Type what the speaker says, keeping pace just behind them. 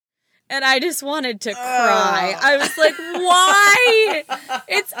and I just wanted to cry. I was like, why?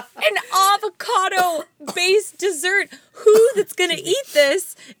 It's an avocado-based dessert. Who that's going to eat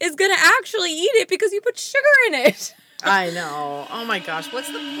this is going to actually eat it because you put sugar in it? I know. Oh my gosh. What's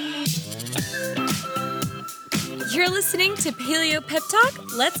the... You're listening to Paleo Pep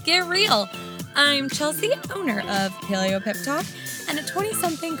Talk. Let's get real. I'm Chelsea, owner of Paleo Pep Talk, and a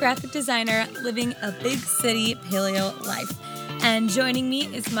 20-something graphic designer living a big city paleo life. And joining me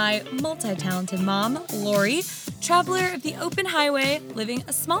is my multi-talented mom, Lori, traveler of the open highway, living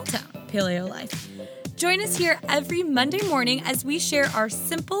a small-town paleo life. Join us here every Monday morning as we share our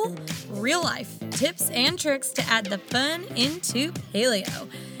simple, real-life tips and tricks to add the fun into paleo.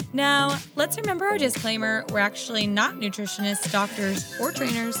 Now, let's remember our disclaimer. We're actually not nutritionists, doctors, or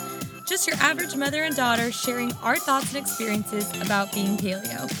trainers, just your average mother and daughter sharing our thoughts and experiences about being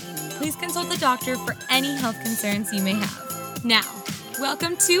paleo. Please consult the doctor for any health concerns you may have. Now,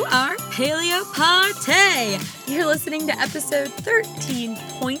 welcome to our Paleo Party. You're listening to episode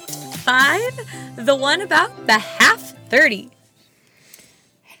 13.5, the one about the half 30.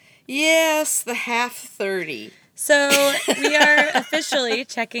 Yes, the half 30. So we are officially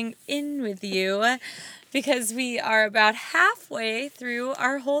checking in with you because we are about halfway through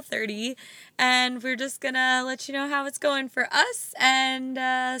our whole 30, and we're just going to let you know how it's going for us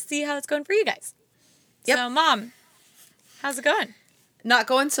and see how it's going for you guys. Yep. So, Mom, how's it going? Not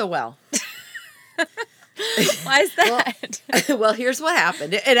going so well. Why is that? Well, here's what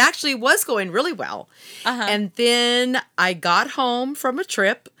happened. It actually was going really well. Uh-huh. And then I got home from a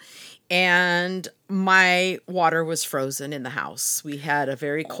trip, and my water was frozen in the house. We had a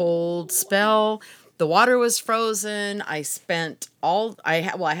very cold spell. The water was frozen. I spent when I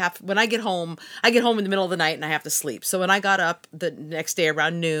get home in the middle of the night and I have to sleep. So when I got up the next day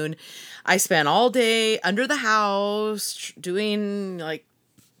around noon, I spent all day under the house doing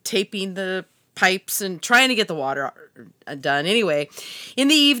taping the pipes and trying to get the water done. Anyway, in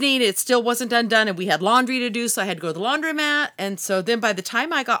the evening, it still wasn't done, and we had laundry to do, so I had to go to the laundromat. And so then by the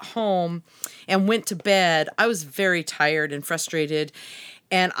time I got home and went to bed, I was very tired and frustrated,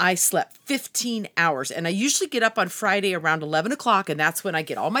 and I slept 15 hours. And I usually get up on Friday around 11 o'clock, and that's when I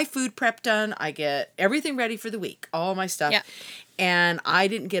get all my food prep done. I get everything ready for the week, all my stuff. Yeah. And I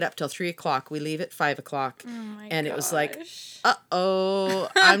didn't get up till 3 o'clock. We leave at 5 o'clock. And it was like, uh-oh,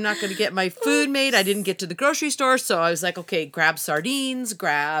 I'm not going to get my food made. I didn't get to the grocery store. So I was like, okay, grab sardines,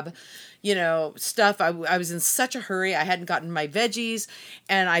 grab, stuff. I was in such a hurry. I hadn't gotten my veggies.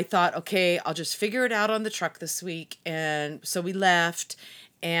 And I thought, okay, I'll just figure it out on the truck this week. And so we left.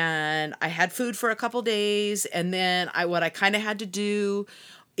 And I had food for a couple days. And then what I kind of had to do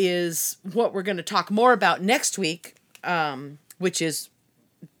is what we're going to talk more about next week, which is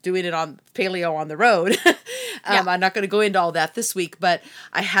doing it on paleo on the road. I'm not going to go into all that this week, but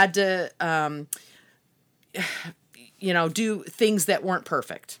I had to, do things that weren't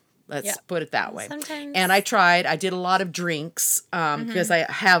perfect. Let's put it that way. Sometimes. And I did a lot of drinks because I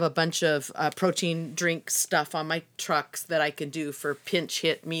have a bunch of protein drink stuff on my trucks that I can do for pinch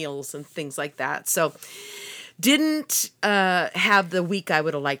hit meals and things like that. So didn't have the week I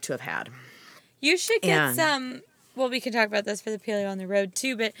would have liked to have had. You should get some... Well, we can talk about this for the paleo on the road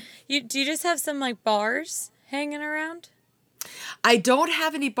too, but do you just have some bars hanging around? I don't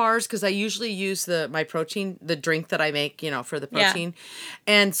have any bars because I usually use my protein, the drink that I make, for the protein.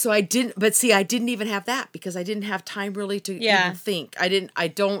 Yeah. And so I didn't even have that because I didn't have time really to even think. I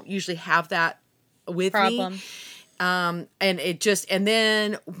don't usually have that with me. And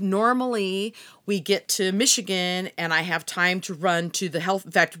then normally we get to Michigan and I have time to run to the health.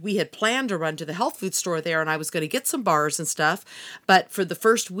 In fact, we had planned to run to the health food store there and I was going to get some bars and stuff. But for the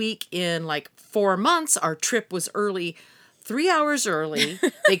first week in 4 months, our trip was early, 3 hours early.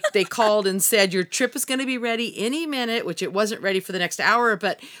 They called and said, your trip is going to be ready any minute, which it wasn't ready for the next hour,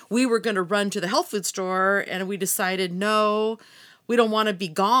 but we were going to run to the health food store and we decided, no, we don't want to be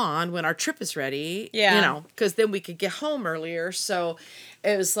gone when our trip is ready, because then we could get home earlier. So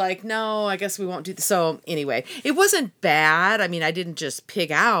it was like, no, I guess we won't do this. So anyway, it wasn't bad. I mean, I didn't just pig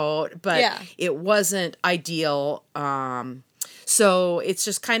out, but it wasn't ideal. So it's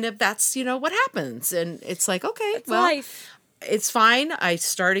just kind of, that's, what happens. And it's like, okay, it's life. It's fine. I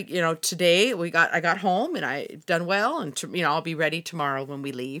started, today I got home and I done well and, I'll be ready tomorrow when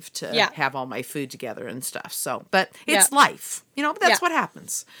we leave to have all my food together and stuff. So, but it's life, but that's what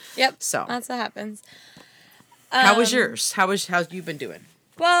happens. Yep. So that's what happens. How was yours? How's you been doing?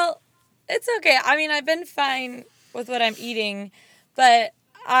 Well, it's okay. I mean, I've been fine with what I'm eating, but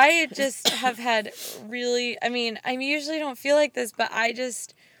I just have had I usually don't feel like this, but I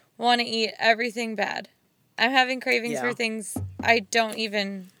just want to eat everything bad. I'm having cravings for things I don't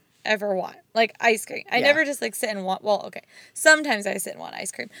even ever want. Like ice cream. I Yeah. never just like sit and want, well, okay. Sometimes I sit and want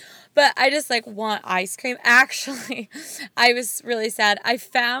ice cream. But I just like want ice cream. Actually, I was really sad. I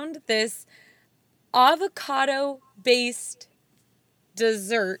found this avocado-based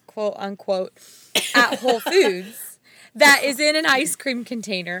dessert, quote unquote, at Whole Foods that is in an ice cream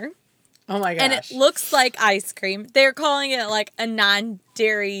container. Oh my gosh. And it looks like ice cream. They're calling it like a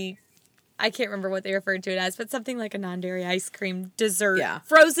non-dairy, I can't remember what they referred to it as, but something like a non-dairy ice cream dessert. Yeah.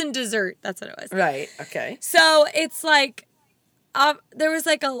 Frozen dessert. That's what it was. Right. Okay. So it's like, there was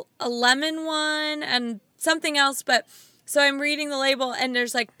like a lemon one and something else, but so I'm reading the label and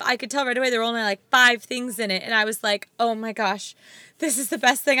there's like, I could tell right away there were only like 5 things in it. And I was like, oh my gosh, this is the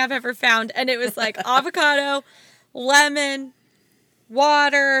best thing I've ever found. And it was like avocado, lemon,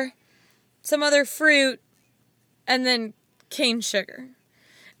 water, some other fruit, and then cane sugar.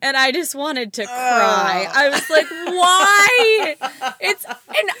 And I just wanted to cry. I was like, why? It's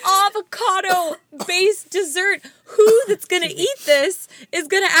an avocado-based dessert. Who that's going to eat this is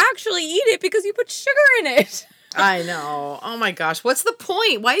going to actually eat it because you put sugar in it? I know. Oh my gosh. What's the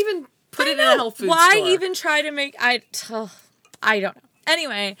point? Why even put it in a health food store? Why even try to make... I don't know.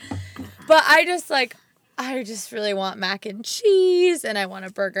 Anyway, but I just really want mac and cheese, and I want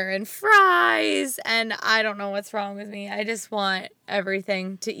a burger and fries, and I don't know what's wrong with me. I just want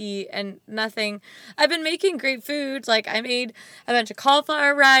everything to eat and nothing. I've been making great food. Like, I made a bunch of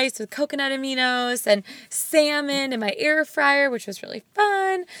cauliflower rice with coconut aminos and salmon in my air fryer, which was really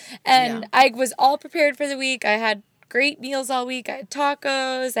fun. And I was all prepared for the week. I had great meals all week. I had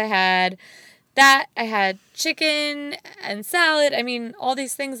tacos. I had that. I had chicken and salad. I mean, all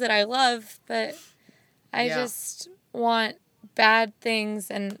these things that I love, but... I just want bad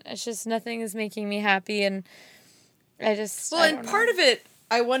things, and it's just nothing is making me happy, and I just... Well, and part of it,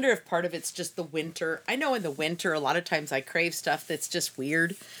 I wonder if part of it's just the winter. I know in the winter, a lot of times I crave stuff that's just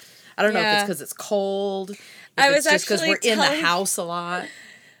weird. I don't know if it's because it's cold, if it's just because we're in the house a lot.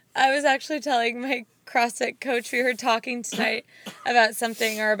 I was actually telling my CrossFit coach, we were talking tonight about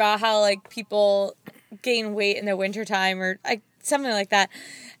something, or about how, like, people gain weight in the wintertime, or something like that.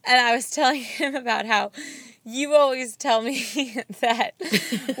 And I was telling him about how you always tell me that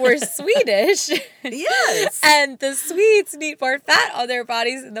we're Swedish. Yes. And the Swedes need more fat on their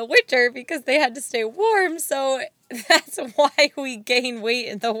bodies in the winter because they had to stay warm. So that's why we gain weight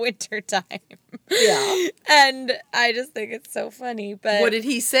in the wintertime. Yeah. And I just think it's so funny. But what did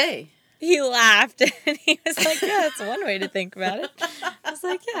he say? He laughed and he was like, yeah, that's one way to think about it. I was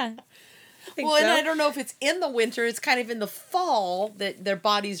like, yeah. Well, and I don't know if it's in the winter. It's kind of in the fall that their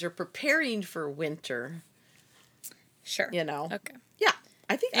bodies are preparing for winter. Sure. You know? Okay. Yeah.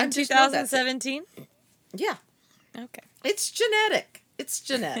 I think in 2017? Yeah. Okay. It's genetic. It's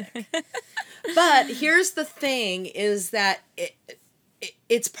genetic. But here's the thing is that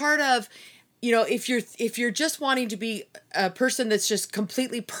it's part of, you know, if you're just wanting to be a person that's just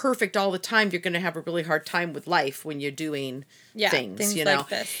completely perfect all the time, you're going to have a really hard time with life when you're doing things, you know. Like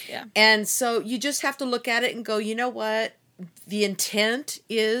this. Yeah. And so you just have to look at it and go, you know what? The intent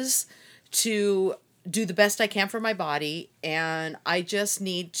is to do the best I can for my body, and I just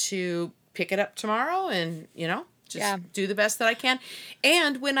need to pick it up tomorrow and, you know, just do the best that I can.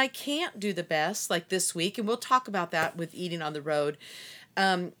 And when I can't do the best, like this week, and we'll talk about that with eating on the road,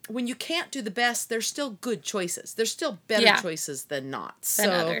 when you can't do the best, there's still good choices. There's still better choices than not. Than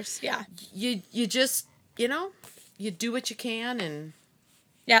others, yeah. You just, you know, you do what you can and...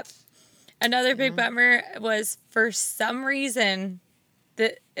 Yep. Another big bummer was, for some reason,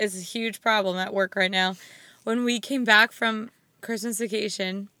 that is a huge problem at work right now. When we came back from Christmas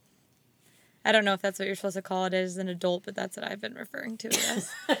vacation, I don't know if that's what you're supposed to call it as an adult, but that's what I've been referring to it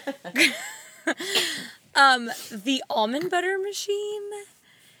as. The almond butter machine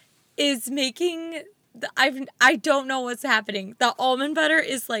is making... I don't know what's happening. The almond butter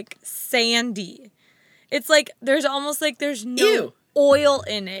is like sandy. It's like there's almost like there's no oil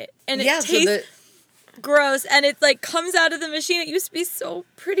in it. And it tastes gross. And it like comes out of the machine. It used to be so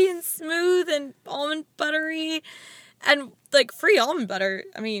pretty and smooth and almond buttery. And like free almond butter.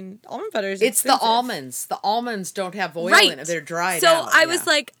 I mean, almond butter is expensive. It's the almonds. The almonds don't have oil in it. They're dried out. So I was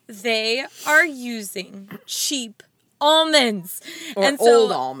like, they are using cheap almonds. Or and so,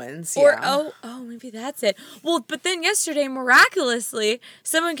 old almonds, or maybe that's it. Well, but then yesterday, miraculously,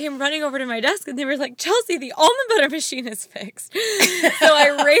 someone came running over to my desk and they were like, Chelsea, the almond butter machine is fixed. So I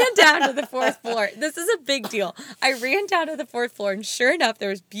ran down to the 4th floor. This is a big deal. I ran down to the 4th floor and sure enough, there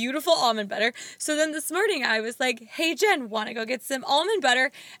was beautiful almond butter. So then this morning I was like, hey, Jen, want to go get some almond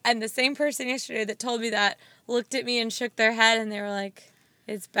butter? And the same person yesterday that told me that looked at me and shook their head and they were like,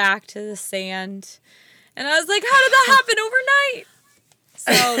 it's back to the sand. And I was like, how did that happen overnight?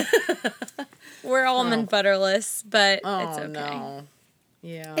 So we're almond butterless, but it's okay. No.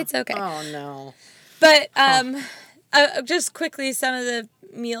 Yeah. It's okay. Oh, no. But just quickly, some of the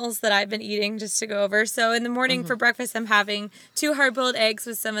meals that I've been eating just to go over. So in the morning for breakfast, I'm having 2 hard-boiled eggs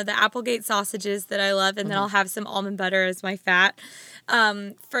with some of the Applegate sausages that I love, and then I'll have some almond butter as my fat.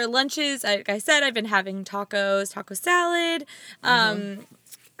 For lunches, like I said, I've been having taco salad.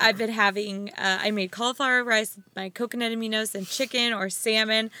 I've been having, I made cauliflower rice, my coconut aminos, and chicken or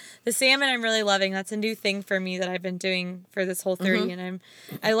salmon. The salmon I'm really loving. That's a new thing for me that I've been doing for this whole 30, and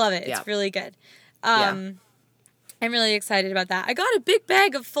I love it. It's really good. I'm really excited about that. I got a big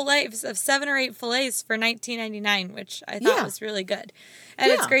bag of fillets, of 7 or 8 fillets for $19.99, which I thought was really good.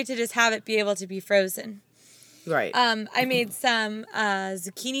 And it's great to just have it be able to be frozen. Right. I made some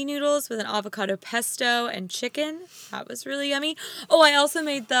zucchini noodles with an avocado pesto and chicken. That was really yummy. Oh, I also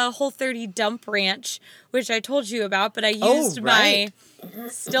made the Whole30 dump ranch, which I told you about, but I used my,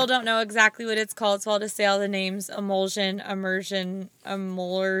 still don't know exactly what it's called, so I'll just say all the names: emulsion, blender.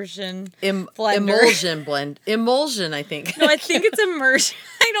 Emulsion blend. Emulsion, I think. No, I think it's immersion.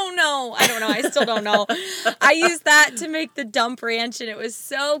 I don't know. I still don't know. I used that to make the dump ranch, and it was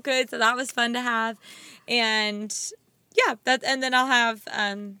so good, so that was fun to have. And yeah, and then I'll have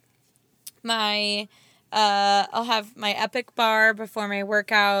my Epic bar before my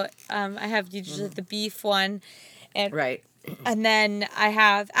workout. I have usually the beef one, and and then I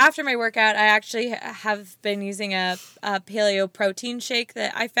have, after my workout, I actually have been using a paleo protein shake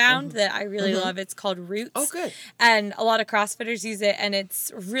that I found that I really love. It's called Roots. Oh, good. And a lot of CrossFitters use it, and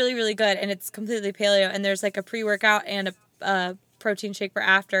it's really, really good, and it's completely paleo, and there's like a pre-workout and a protein shake for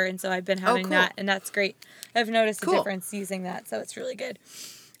after, and so I've been having that, and that's great. I've noticed a difference using that, so it's really good.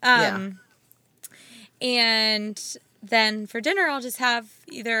 And then for dinner, I'll just have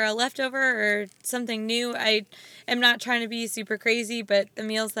either a leftover or something new. I am not trying to be super crazy, but the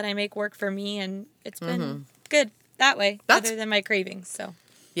meals that I make work for me, and it's been good that way, other than my cravings. So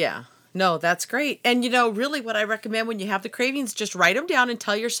yeah. No, that's great. And, really what I recommend when you have the cravings, just write them down and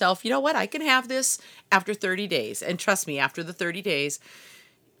tell yourself, you know what, I can have this after 30 days. And trust me, after the 30 days,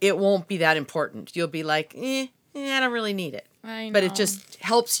 it won't be that important. You'll be like, I don't really need it. I know. But it just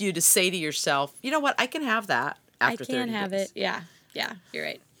helps you to say to yourself, you know what, I can have that after 30 days. I can have it. Yeah. Yeah, you're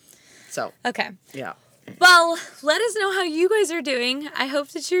right. So. Okay. Yeah. Well, let us know how you guys are doing. I hope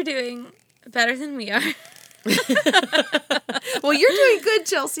that you're doing better than we are. Well, you're doing good,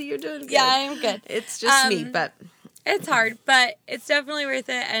 Chelsea. You're doing good. Yeah, I'm good. It's just me, but it's hard, but it's definitely worth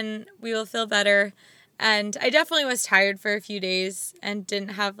it, and we will feel better. And I definitely was tired for a few days and didn't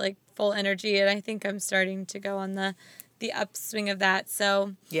have like full energy, and I think I'm starting to go on the upswing of that.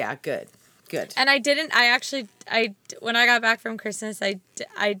 So yeah, good. And when I got back from Christmas,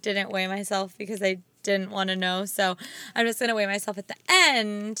 I didn't weigh myself because I didn't want to know. So I'm just gonna weigh myself at the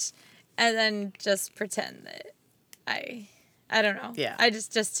end. And then just pretend that I don't know. Yeah. I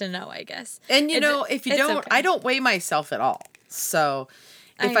just to know, I guess. And if you don't, okay. I don't weigh myself at all. So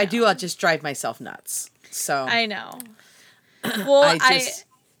if I do, I'll just drive myself nuts. So I know. Well,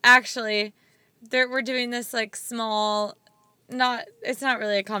 we're doing this like small, it's not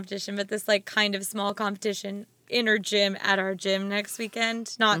really a competition, but this like kind of small competition in our gym at our gym next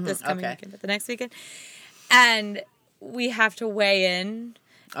weekend. Not this coming weekend, but the next weekend. And we have to weigh in.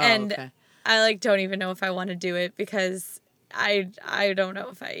 And I don't even know if I want to do it because I don't know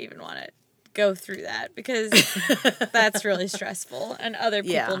if I even want to go through that because that's really stressful, and other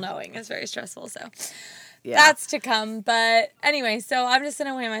people knowing is very stressful. So that's to come. But anyway, so I'm just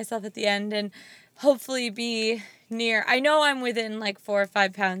gonna weigh myself at the end and hopefully be near. I know I'm within like 4 or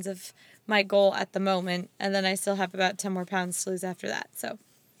 5 pounds of my goal at the moment, and then I still have about 10 more pounds to lose after that. So,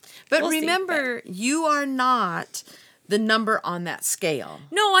 but remember, you are not the number on that scale.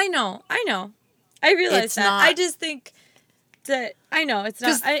 No, I know. I realize that. I just think that, I know, it's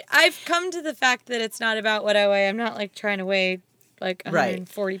not, I've come to the fact that it's not about what I weigh. I'm not, like, trying to weigh, like,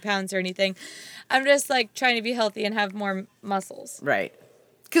 140 pounds or anything. I'm just, like, trying to be healthy and have more muscles. Right.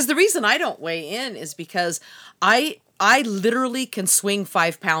 Because the reason I don't weigh in is because I literally can swing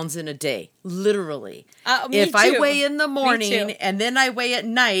 5 pounds in a day. Literally. If I weigh in the morning and then I weigh at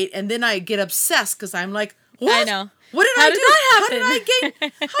night and then I get obsessed because I'm like, what? I know. What did I do? How did I gain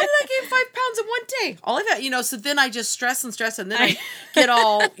 5 pounds in one day? All I've had, so then I just stress and then I get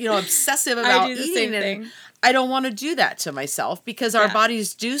all, obsessive about eating, and I don't want to do that to myself because our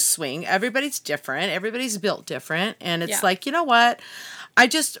bodies do swing. Everybody's different. Everybody's built different. And it's like, you know what?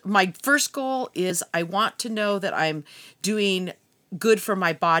 My first goal is I want to know that I'm doing good for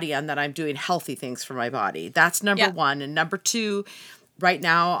my body and that I'm doing healthy things for my body. That's number one. And number two, right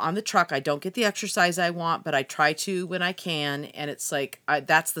now on the truck, I don't get the exercise I want, but I try to when I can. And it's like,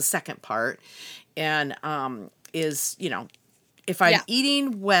 that's the second part. And, is, if I'm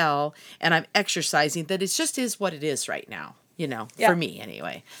eating well and I'm exercising, that it just is what it is right now, for me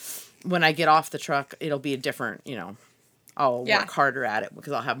anyway. When I get off the truck, it'll be a different, I'll work harder at it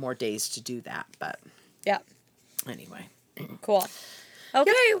because I'll have more days to do that. But anyway. Cool.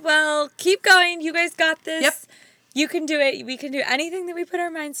 Okay, well, keep going. You guys got this. Yep. You can do it. We can do anything that we put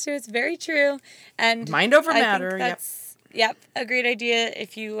our minds to. It's very true. And mind over matter. Yep, a great idea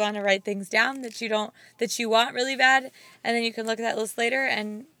if you want to write things down that you want really bad, and then you can look at that list later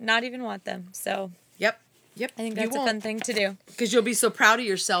and not even want them. So Yep. I think that's a fun thing to do. Because you'll be so proud of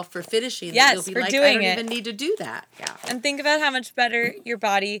yourself for finishing. Yes, you'll be for like, doing I don't it. even need to do that. Yeah. And think about how much better your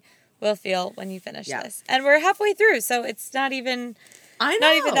body will feel when you finish this. And we're halfway through, so it's not even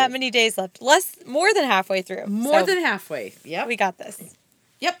that many days left. More than halfway through. More than halfway. Yep. We got this.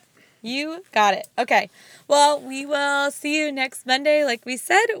 Yep. You got it. Okay. Well, we will see you next Monday, like we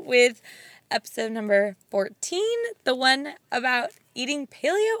said, with episode number 14, the one about eating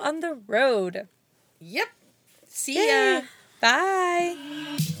paleo on the road. Yep. See ya. Bye.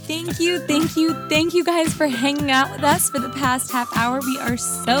 Thank you guys for hanging out with us for the past half hour. We are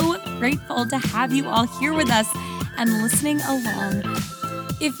so grateful to have you all here with us and listening along.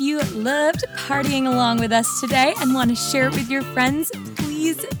 If you loved partying along with us today and want to share it with your friends,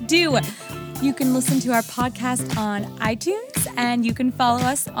 please do. You can listen to our podcast on iTunes, and you can follow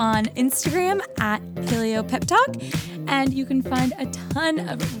us on Instagram at Paleo Pep Talk, and you can find a ton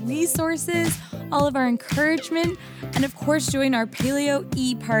of resources, all of our encouragement, and of course join our Paleo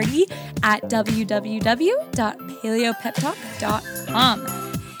e-party at www.paleopeptalk.com.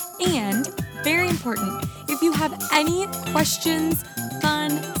 And very important, if you have any questions, fun,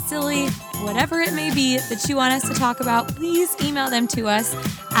 silly, whatever it may be that you want us to talk about, please email them to us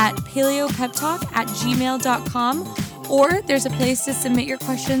at paleopeptalk@gmail.com, or there's a place to submit your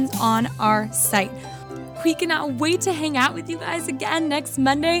questions on our site. We cannot wait to hang out with you guys again next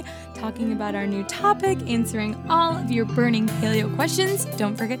Monday, talking about our new topic, answering all of your burning paleo questions.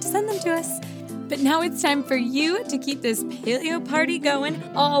 Don't forget to send them to us. But now it's time for you to keep this paleo party going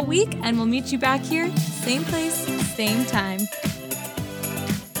all week, and we'll meet you back here, same place, same time.